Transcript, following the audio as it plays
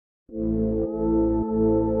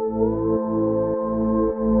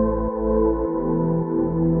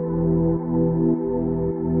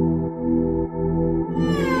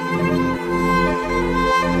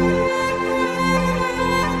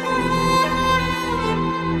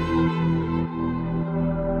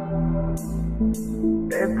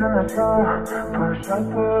Ittene så, fortsatt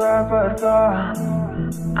på rapporta.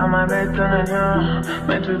 Ama vet na niya,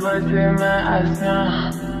 medyo ba si me asya.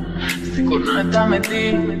 Siguro na dami di,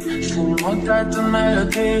 sinimota ito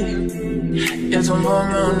melody. Yatong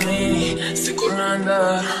bumuni, siguro na da.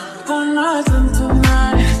 Gone natin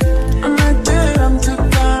tonight, I'm ready, I'm to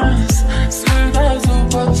dance. Sweet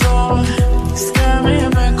super joy, scare me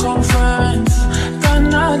and make friends. Gone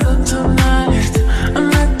natin tonight, I'm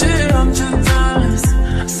ready, I'm to dance.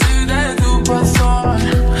 Sweet super joy,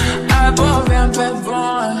 I bought me a bed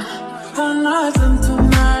boy. Gone natin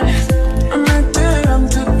tonight, I'm ready, I'm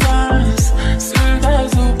to dance. Sweet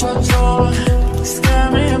super joy, scare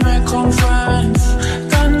me and make friends.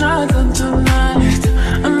 Gone natin tonight,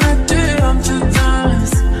 I'm ready, I'm to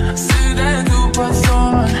dance. Sweet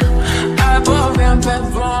super joy, I bought me a bed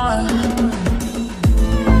boy.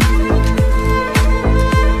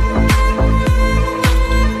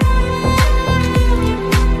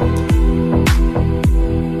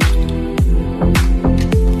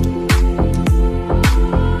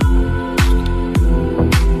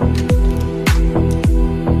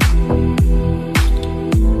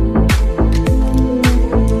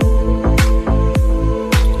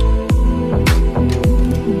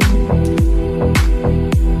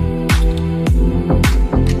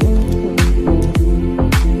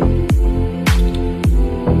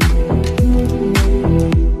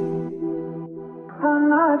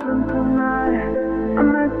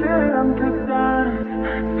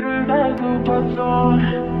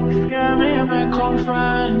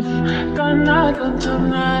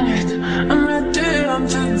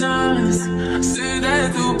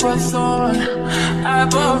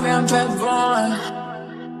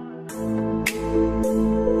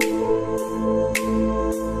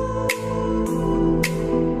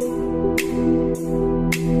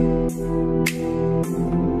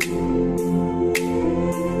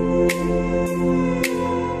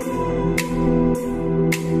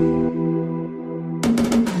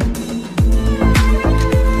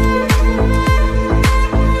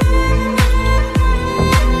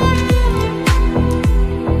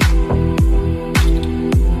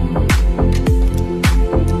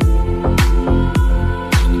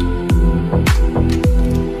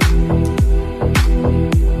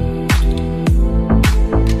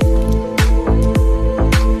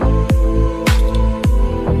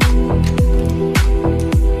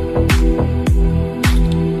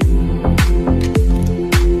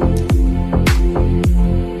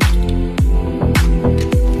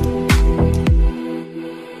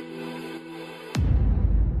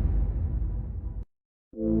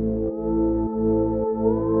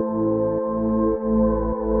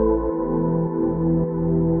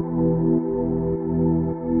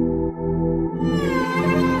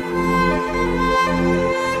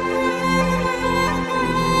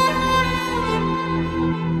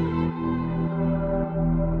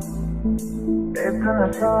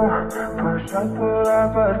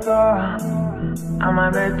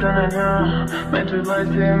 Ama vet na niya, medyo ba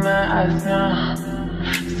si me asya.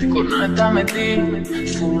 Siguro na dami di,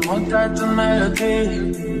 sinimota ito melody.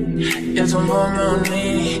 Yatong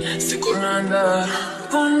bumuni, siguro na da.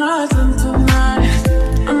 Gone natin tonight,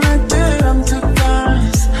 I'm ready, I'm to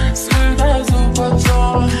dance. Sweet super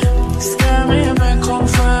joy, scare me and make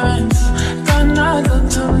friends. Gone natin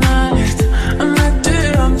tonight, I'm ready,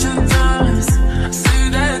 I'm to dance.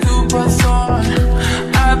 Sweet super joy,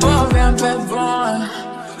 I bought me a bed boy.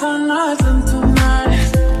 Gone natin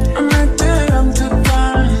tonight, I'm ready, I'm to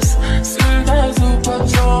dance. Sweet super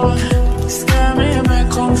joy, scare me and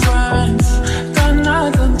make friends. Gone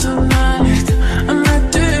natin tonight, I'm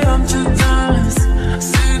ready, I'm to dance.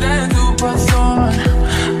 Sweet super joy,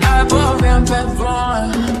 I bought me a bed boy.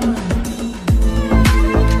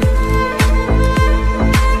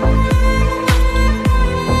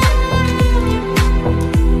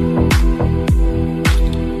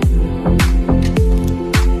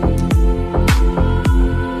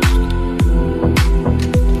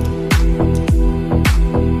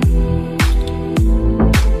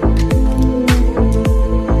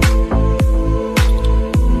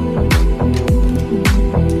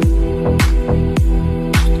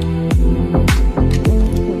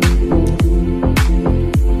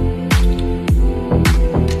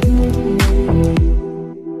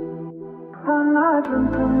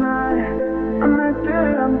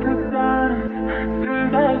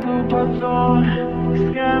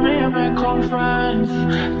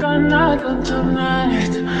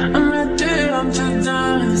 Tonight, I'm ready, I'm to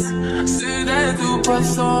dance. See that super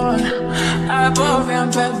soul, I bought me a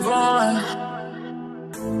bed boy.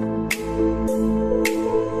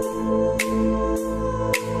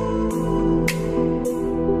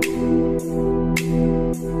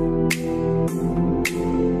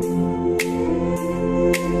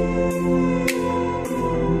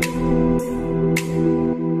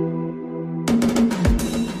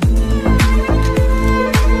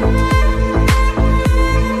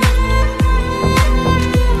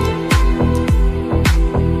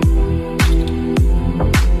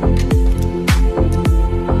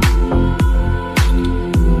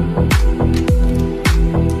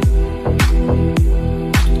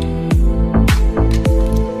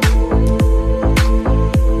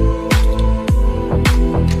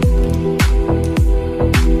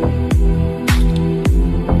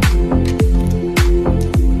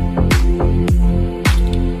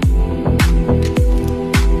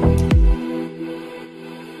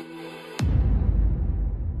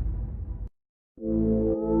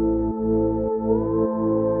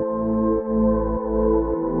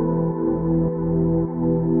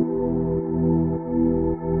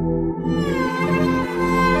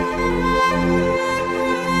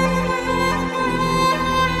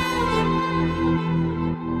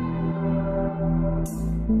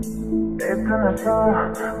 Ittene så,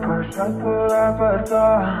 fortsatt på reperta.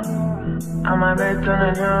 Jeg meg vet den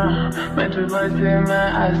er ja, men du bare sier med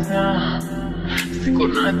S-ja.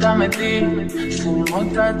 Sikkert med de, sin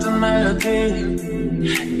måte etter melodi.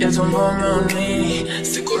 Jeg som var med og ni,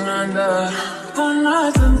 sikkert der. One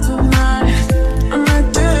night and tonight, I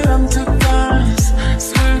met them to dance.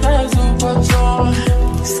 Sweet as super joy,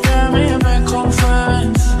 scare me and make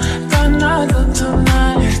friends. One night and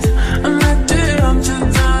tonight, I met them to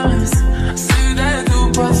dance. Sweet as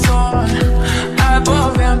super joy, I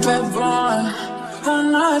bought them pet boy. One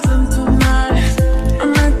night and tonight, I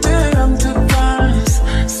met them to dance.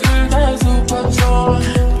 Sweet as super joy,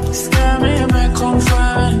 scare me and make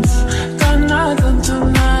friends. One night and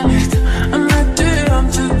tonight, I met them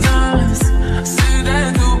to dance. See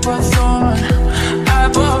that super song, I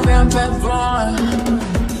bought them pet boy.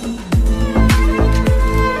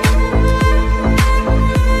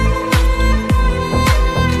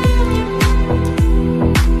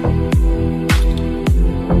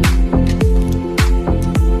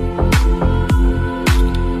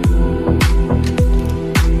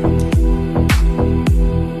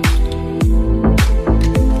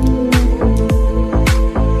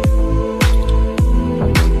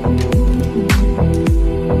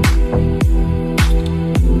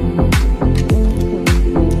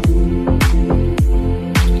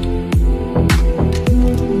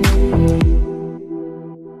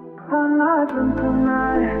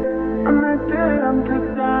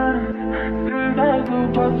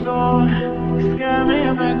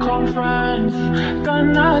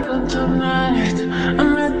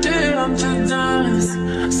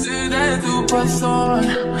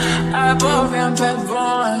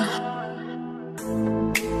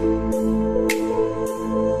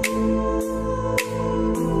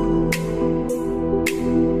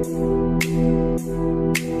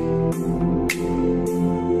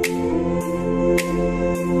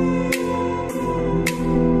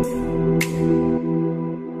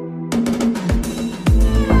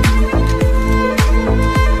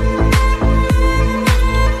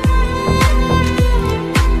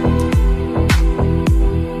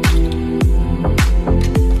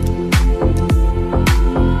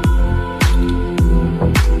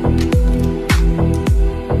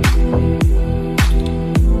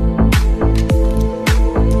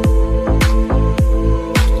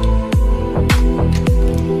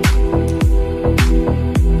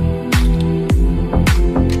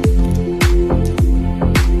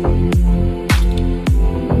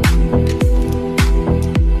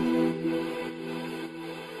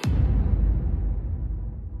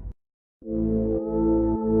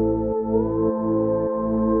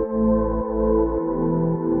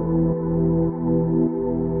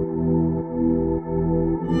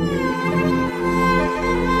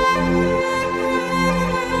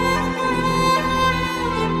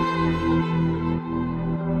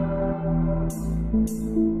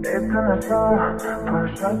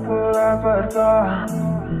 Fortsatt på reperta.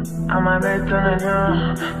 Jeg meg vet den er ja,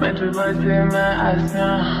 men du bare sier med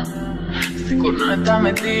S-ja. Sikkert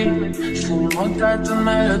med de, sin måte etter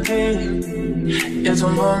melodi. Jeg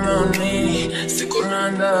som var med og ni,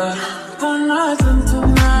 sikkert der. One night and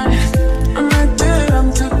tonight, I met them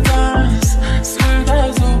to dance. Sweet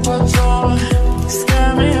as super joy,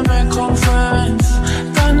 scare me and make friends.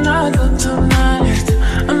 One night and tonight,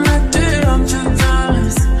 I met them to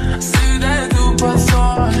dance.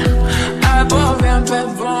 I bought them pet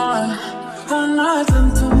boy. One night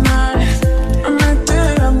and tonight, I met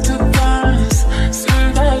them to dance.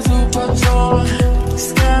 Sweet as super joy,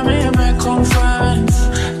 scare me and make friends.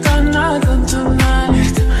 One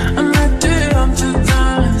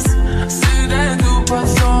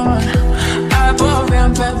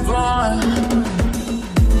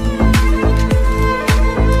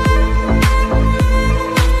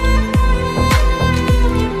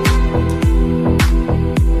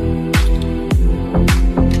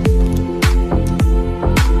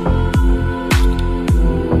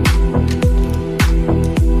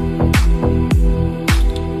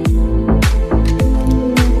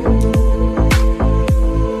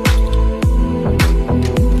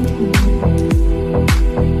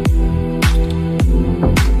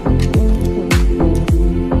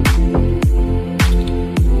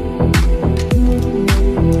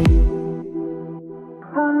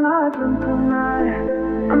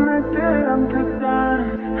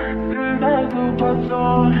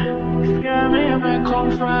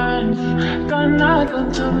night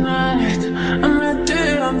and tonight, I met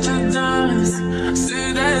them to dance.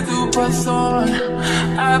 See that super song,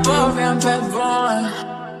 I bought them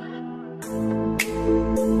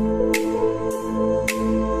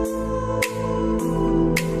pet boy.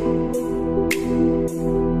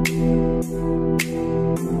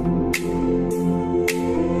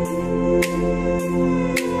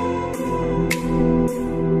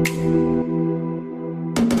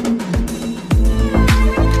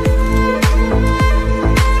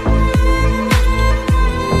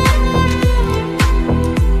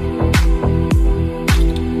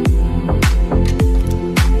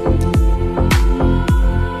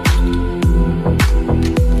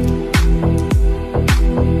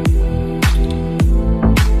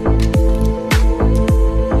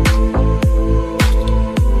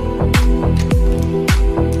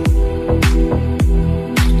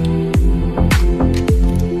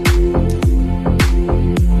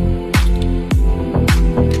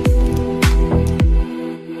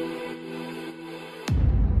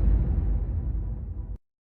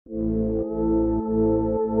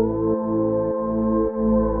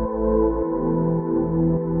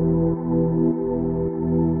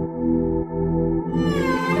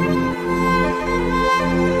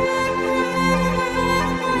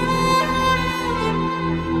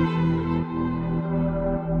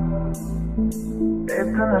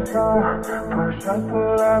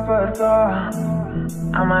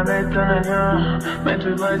 Am mai betonă,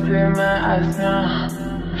 mentre voi si me asna.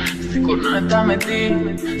 Sicuramente me ti,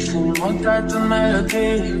 sono montato in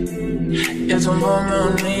melodie. Io sono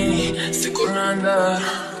buoni, sicuramente.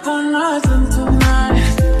 One night and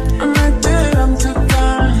tonight, I'm at I'm to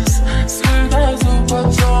dance. Still there's a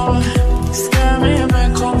patrol, scare me and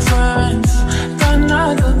make friends. One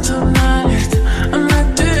night and tonight, I'm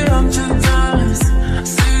at I'm to dance.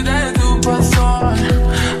 Still there's a patrol,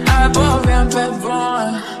 I bought me a bed boy.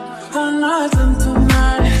 One night and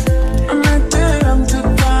tonight, I'm at I'm to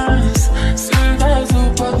dance. Still there's a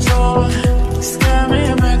patrol, scare me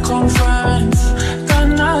and make friends.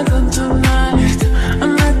 One night and tonight,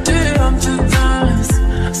 I'm at to dance.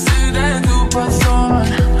 See that do patrol,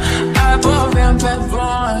 I bought me a bed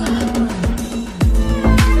boy.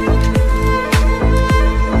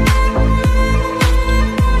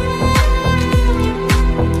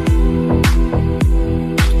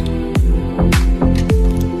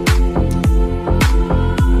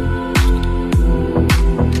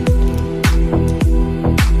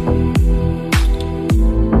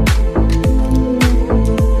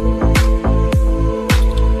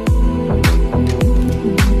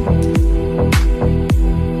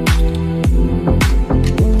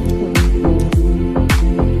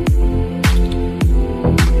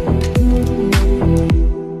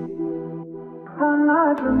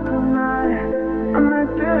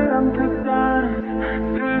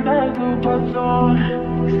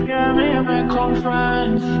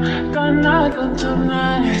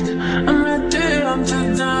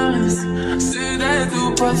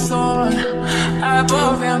 I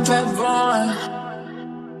bought me a bed boy.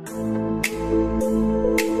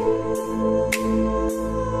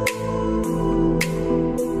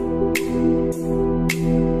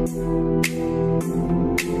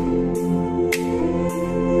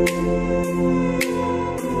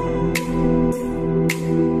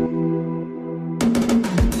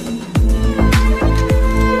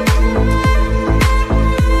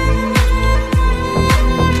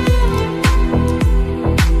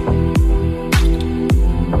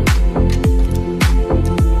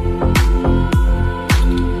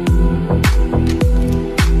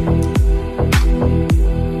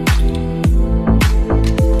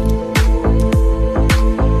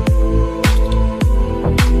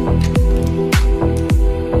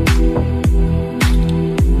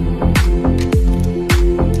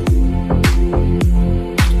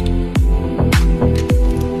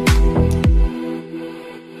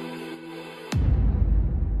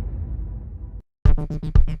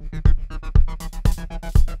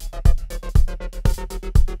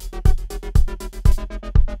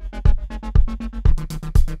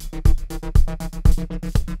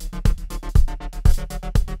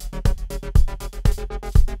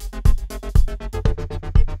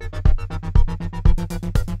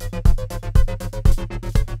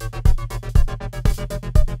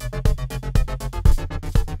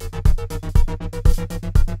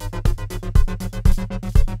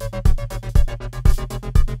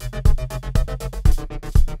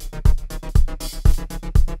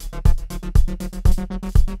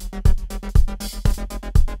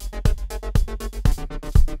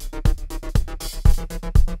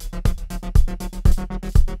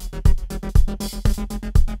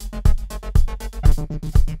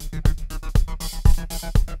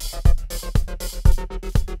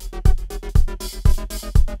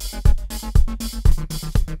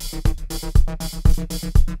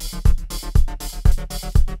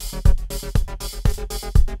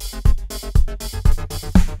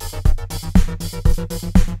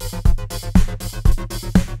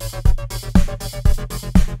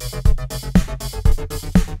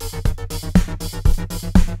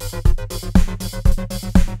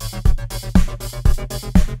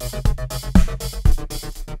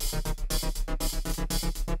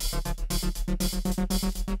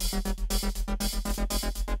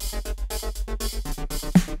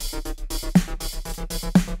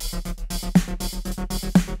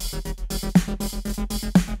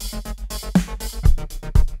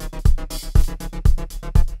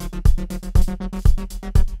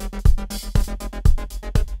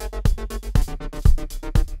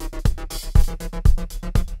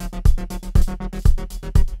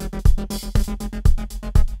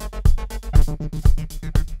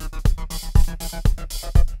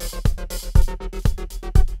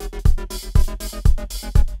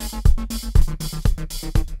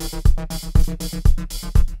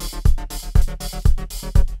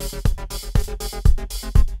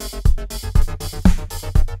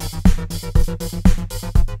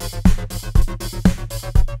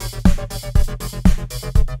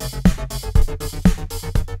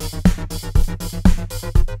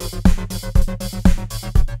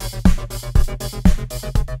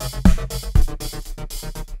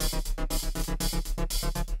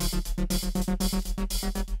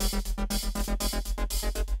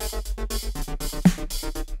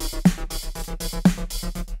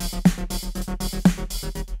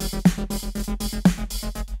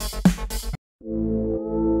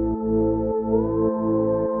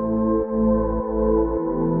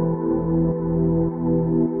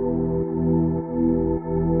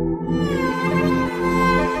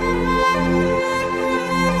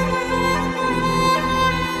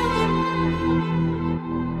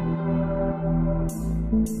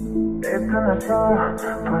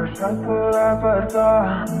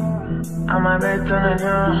 Am mai detto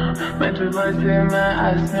nel mentre poi si me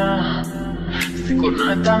sigur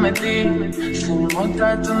n-ai meti, sunt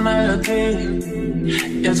montat în melodii.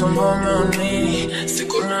 E un vom uni,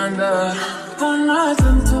 sigur n-am dar. One night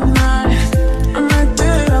and tonight, I'm not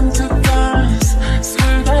there, I'm to dance.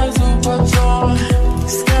 Still there's super joy,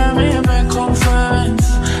 scare me and make friends.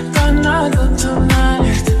 One night and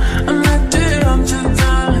tonight, I'm not there, I'm to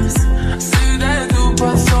dance. Still there's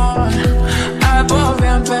super joy, I bought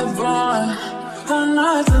and pet boy. One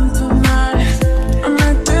night and tonight, I'm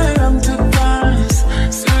not there, I'm to dance.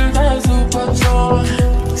 Still there's super joy,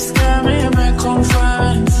 scare me and make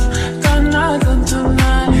friends. One night and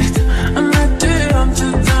tonight, I'm not there, I'm to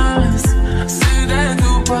dance. Still there's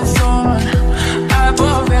super joy, I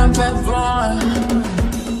bought and pet boy.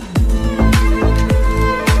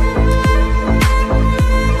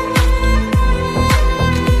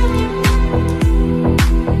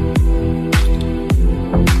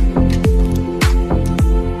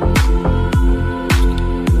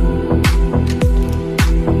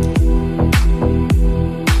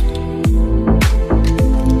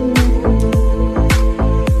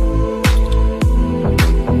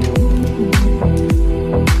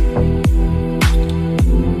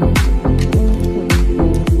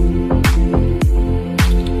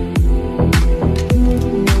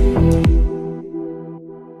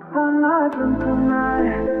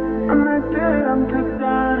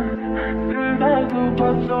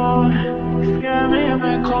 Scare me and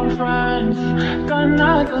make friends. Got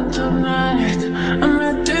nothing tonight. I'm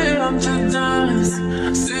not there, I'm to dance.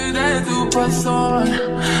 See that super soul.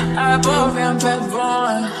 I bought and pet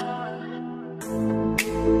boy.